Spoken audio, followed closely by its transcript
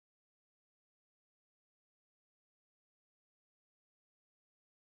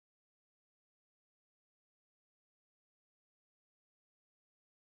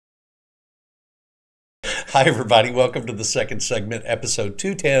Hi, everybody. Welcome to the second segment, episode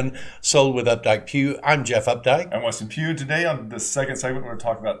 210, Sold with Updike Pugh. I'm Jeff Updike. I'm Weston Pugh. Today on the second segment, we're going to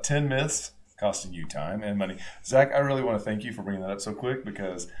talk about 10 myths costing you time and money. Zach, I really want to thank you for bringing that up so quick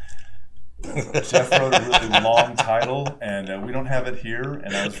because Jeff wrote a really long title and we don't have it here.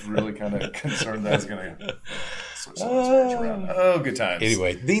 And I was really kind of concerned that I was going to switch some words around. Oh, good times.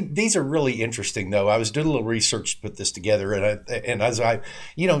 Anyway, these are really interesting, though. I was doing a little research to put this together. And as I,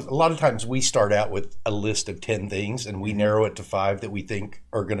 a lot of times we start out with a list of 10 things and we narrow it to 5 that we think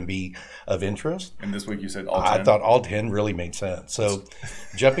are going to be of interest. And this week you said all 10. I thought all 10 really made sense. So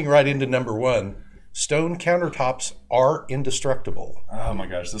jumping right into number 1. Stone countertops are indestructible. Oh my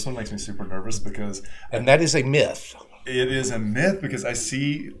gosh, this one makes me super nervous because... And that is a myth. It is a myth because I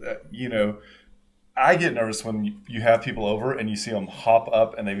see, I get nervous when you have people over and you see them hop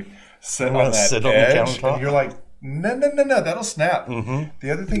up and they sit on that edge. And you're like, no, that'll snap. Mm-hmm.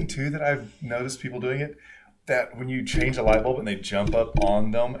 The other thing too that I've noticed people doing it, that when you change a light bulb and they jump up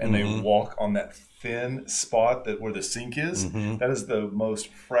on them and they walk on that thin spot where the sink is, that is the most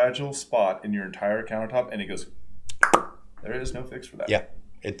fragile spot in your entire countertop, and it goes. There is no fix for that. Yeah,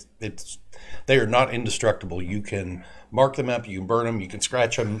 they are not indestructible. You can mark them up, you can burn them, you can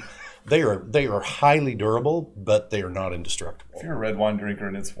scratch them. They are highly durable, but they are not indestructible. If you're a red wine drinker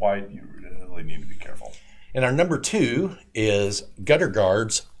and it's white, you really need to be careful. And our number 2 is gutter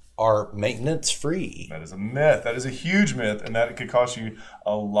guards are maintenance free. That is a myth. That is a huge myth, and that it could cost you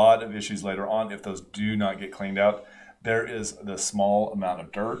a lot of issues later on if those do not get cleaned out. There is the small amount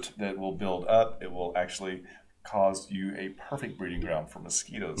of dirt that will build up. It will actually cause you a perfect breeding ground for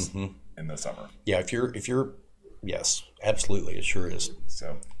mosquitoes in the summer. Yeah, if you're yes, absolutely, it sure is.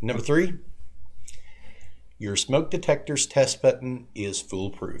 So number 3, your smoke detector's test button is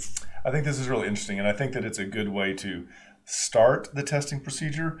foolproof. I think this is really interesting, and I think that it's a good way to start the testing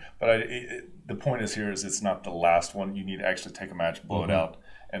procedure, but the point is it's not the last one. You need to actually take a match, blow it out,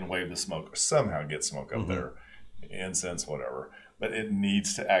 and wave the smoke, or somehow get smoke up there, incense, whatever. But it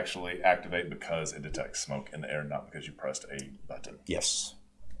needs to actually activate because it detects smoke in the air, not because you pressed a button. Yes.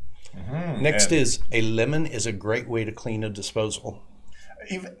 Next is a lemon is a great way to clean a disposal.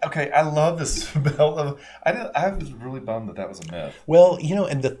 Okay, I love this smell. I was really bummed that was a myth. Well,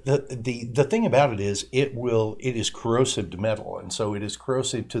 and the thing about it is it is corrosive to metal, and so it is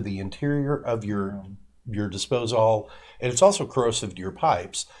corrosive to the interior of your disposal, and it's also corrosive to your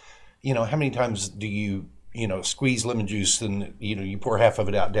pipes. How many times do you squeeze lemon juice and you pour half of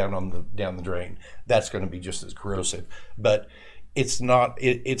it out down the drain? That's going to be just as corrosive, but it's not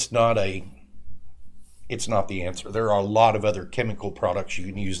the answer. There are a lot of other chemical products you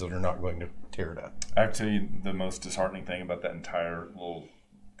can use that are not going to tear it up. Actually, the most disheartening thing about that entire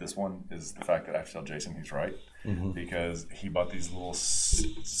this one is the fact that I have to tell Jason he's right, because he bought these little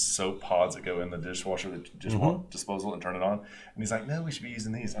soap pods that go in the dishwasher, disposal, and turn it on. And he's like, no, we should be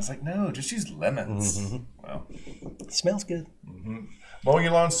using these. I was like, no, just use lemons. Well, it smells good. Mowing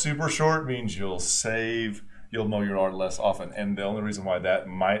your lawn super short means you'll mow your yard less often. And the only reason why that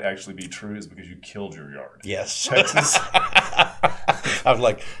might actually be true is because you killed your yard. Yes. Texas. I was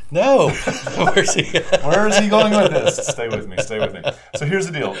like, no. Where is he going with this? Stay with me. So here's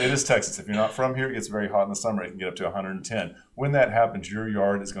the deal. It is Texas. If you're not from here, it gets very hot in the summer. It can get up to 110. When that happens, your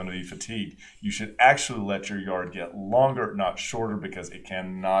yard is going to be fatigued. You should actually let your yard get longer, not shorter, because it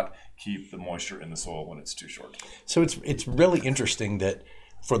cannot keep the moisture in the soil when it's too short. So it's really interesting that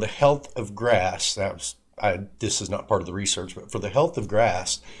for the health of grass, this is not part of the research, but for the health of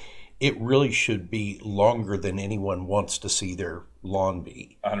grass, it really should be longer than anyone wants to see their lawn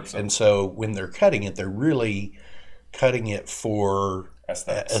be. 100%. And so when they're cutting it, they're really cutting it for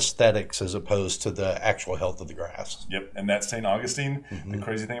aesthetics as opposed to the actual health of the grass. Yep, and that's St. Augustine. The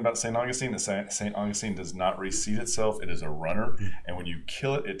crazy thing about St. Augustine is St. Augustine does not reseed itself. It is a runner, and when you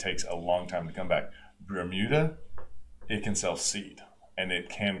kill it, it takes a long time to come back. Bermuda, it can self-seed, and it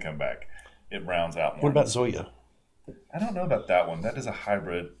can come back. It rounds out more. What about Zoya? I don't know about that one. That is a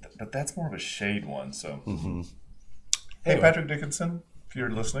hybrid, but that's more of a shade one. So, Hey, anyway. Patrick Dickinson, if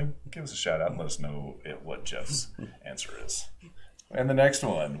you're listening, give us a shout out and let us know what Jeff's answer is. And the next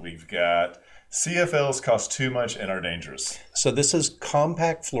one, we've got CFLs cost too much and are dangerous. So this is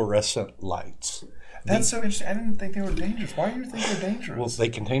compact fluorescent lights. That's so interesting. I didn't think they were dangerous. Why do you think they're dangerous? Well, they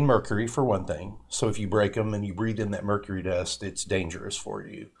contain mercury for one thing. So if you break them and you breathe in that mercury dust, it's dangerous for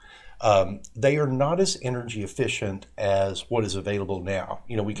you. They are not as energy efficient as what is available now.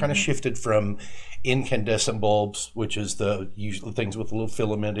 We kind of shifted from incandescent bulbs, which is the usual things with a little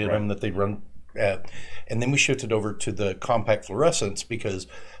filament in them that they run at, and then we shifted over to the compact fluorescents because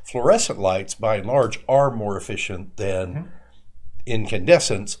fluorescent lights, by and large, are more efficient than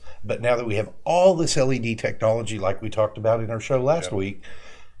incandescents. But now that we have all this LED technology, like we talked about in our show last week,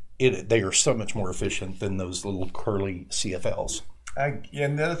 they are so much more efficient than those little curly CFLs. And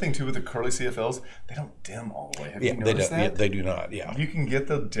the other thing too with the curly CFLs, they don't dim all the way. Have you noticed that? Yeah, they do not. Yeah, you can get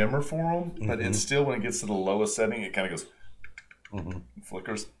the dimmer for them, but it's still, when it gets to the lowest setting, it kind of goes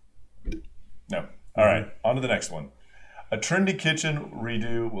flickers. No. All right, on to the next one. A trendy kitchen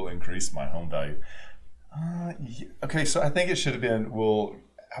redo will increase my home value. Okay, so I think it should have been.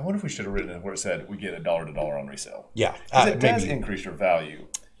 I wonder if we should have written it where it said we get $1 to $1 on resale. Yeah, because it does increase your value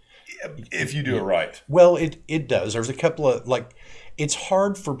if you do it right. Well, it does. There's a couple of it's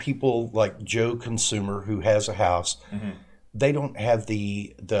hard for people like Joe Consumer who has a house. They don't have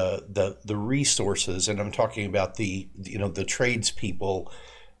the resources, and I'm talking about the tradespeople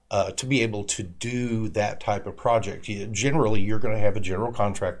to be able to do that type of project. Generally, you're going to have a general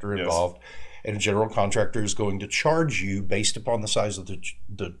contractor involved, and a general contractor is going to charge you based upon the size of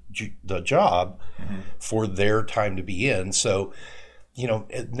the job for their time to be in. So,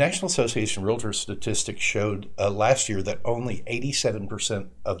 National Association of Realtors statistics showed last year that only 87%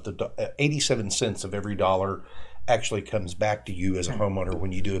 of 87 cents of every dollar actually comes back to you as a homeowner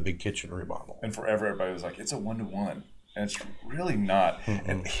when you do a big kitchen remodel. And forever, everybody was like, it's a 1-to-1. And it's really not.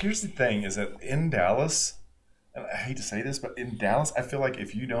 And here's the thing is that in Dallas, and I hate to say this, but in Dallas, I feel like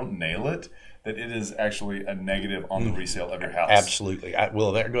if you don't nail it, that it is actually a negative on the resale of your house. Absolutely.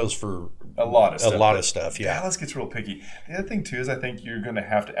 Well, that goes for a lot of stuff. Yeah. Dallas gets real picky. The other thing, too, is I think you're going to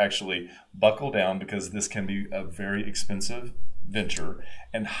have to actually buckle down, because this can be a very expensive venture,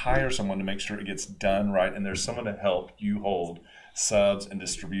 and hire someone to make sure it gets done right. And there's someone to help you hold subs and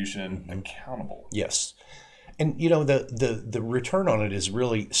distribution accountable. Yes. And, the return on it is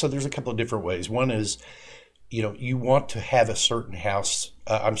really, so there's a couple of different ways. One is, you want to have a certain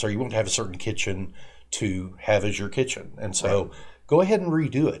you want to have a certain kitchen to have as your kitchen. And so go ahead and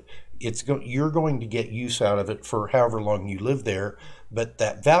redo it. You're going to get use out of it for however long you live there, but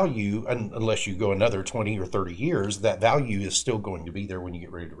that value, unless you go another 20 or 30 years, that value is still going to be there when you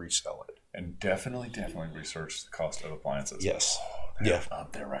get ready to resell it. And definitely research the cost of appliances. Yes. They're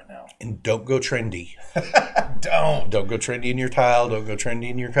up there right now. And don't go trendy. Don't go trendy in your tile. Don't go trendy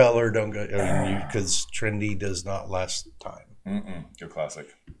in your color. Don't go because trendy does not last time. Good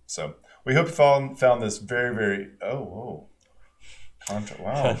classic. So we hope you found this very, very.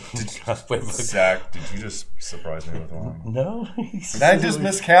 Wow. Zach, did you just surprise me with one? No. Did I just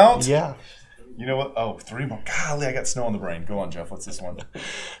miscount? Yeah. You know what? Oh, 3 more. Golly, I got snow on the brain. Go on, Jeff. What's this one?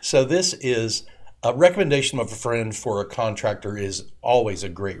 So this is a recommendation of a friend for a contractor is always a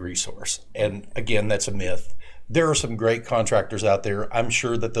great resource. And again, that's a myth. There are some great contractors out there. I'm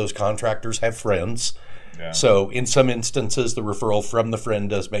sure that those contractors have friends. Yeah. So in some instances, the referral from the friend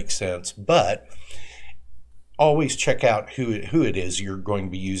does make sense. But always check out who it is you're going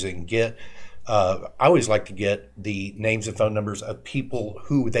to be using. I always like to get the names and phone numbers of people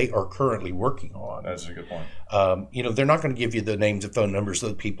who they are currently working on. That's a good point. They're not going to give you the names and phone numbers of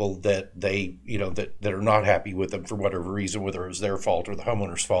the people that they, that are not happy with them for whatever reason, whether it was their fault or the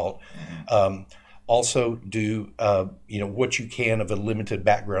homeowner's fault. Also do, what you can of a limited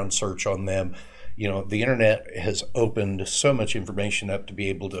background search on them. The internet has opened so much information up to be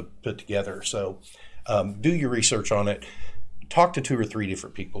able to put together. So do your research on it. Talk to 2 or 3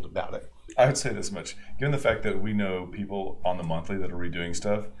 different people about it. I would say this much. Given the fact that we know people on the monthly that are redoing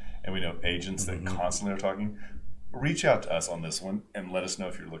stuff, and we know agents that constantly are talking, reach out to us on this one and let us know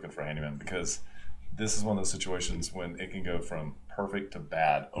if you're looking for a handyman, because this is one of those situations when it can go from perfect to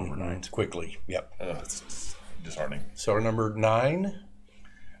bad overnight. Quickly. Yep. It's disheartening. So our number 9.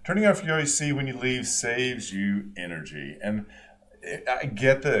 Turning off your AC when you leave saves you energy. And I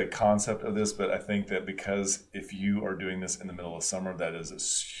get the concept of this, but I think that because if you are doing this in the middle of summer, that is a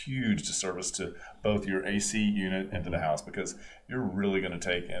huge disservice to both your AC unit and to the house, because you're really going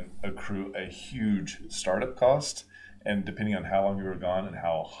to take and accrue a huge startup cost. And depending on how long you were gone and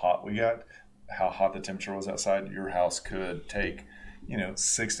how hot the temperature was outside, your house could take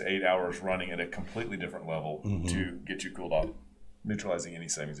 6 to 8 hours running at a completely different level to get you cooled off, neutralizing any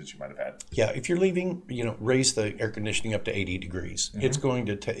savings that you might have had. Yeah, if you're leaving, raise the air conditioning up to 80 degrees. It's going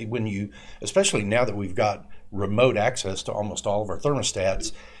to take, especially now that we've got remote access to almost all of our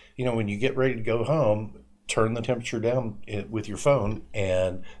thermostats, when you get ready to go home, turn the temperature down with your phone,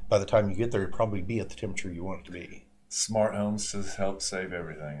 and by the time you get there, it'll probably be at the temperature you want it to be. Smart homes just help save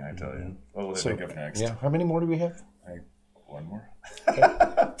everything, I tell you. What will they think of next? Yeah, how many more do we have? One more. Okay.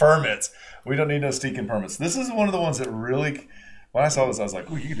 Permits. We don't need no stinking permits. This is one of the ones that really... When I saw this, I was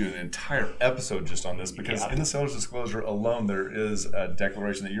like, "Oh, you could do an entire episode just on this," because in the seller's disclosure alone, there is a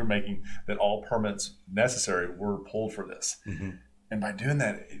declaration that you're making that all permits necessary were pulled for this. And by doing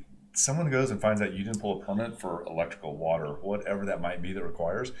that, someone goes and finds out you didn't pull a permit for electrical, water, whatever that might be that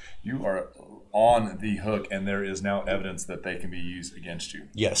requires, you are on the hook, and there is now evidence that they can be used against you.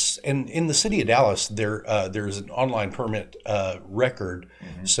 Yes, and in the city of Dallas, there's an online permit record,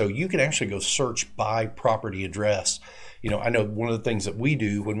 so you can actually go search by property address. I know one of the things that we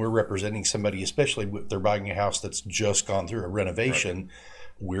do when we're representing somebody, especially if they're buying a house that's just gone through a renovation,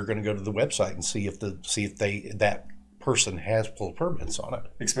 we're going to go to the website and see if that person has pulled permits on it.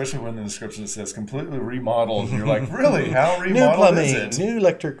 Especially when the description says completely remodeled. And you're like, really? How remodeled new plumbing, is it? New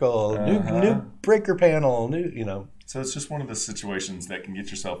electrical, new breaker panel, So it's just one of the situations that can get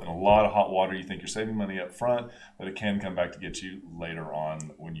yourself in a lot of hot water. You think you're saving money up front, but it can come back to get you later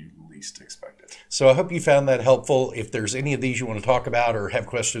on when you least expect it. So I hope you found that helpful. If there's any of these you want to talk about or have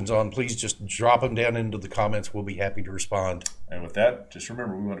questions on, please just drop them down into the comments. We'll be happy to respond. And with that, just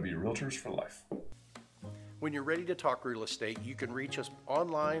remember, we want to be realtors for life. When you're ready to talk real estate, you can reach us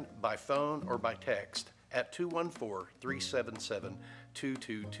online, by phone, or by text at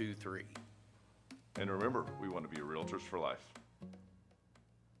 214-377-2223. And remember, we want to be realtors for life.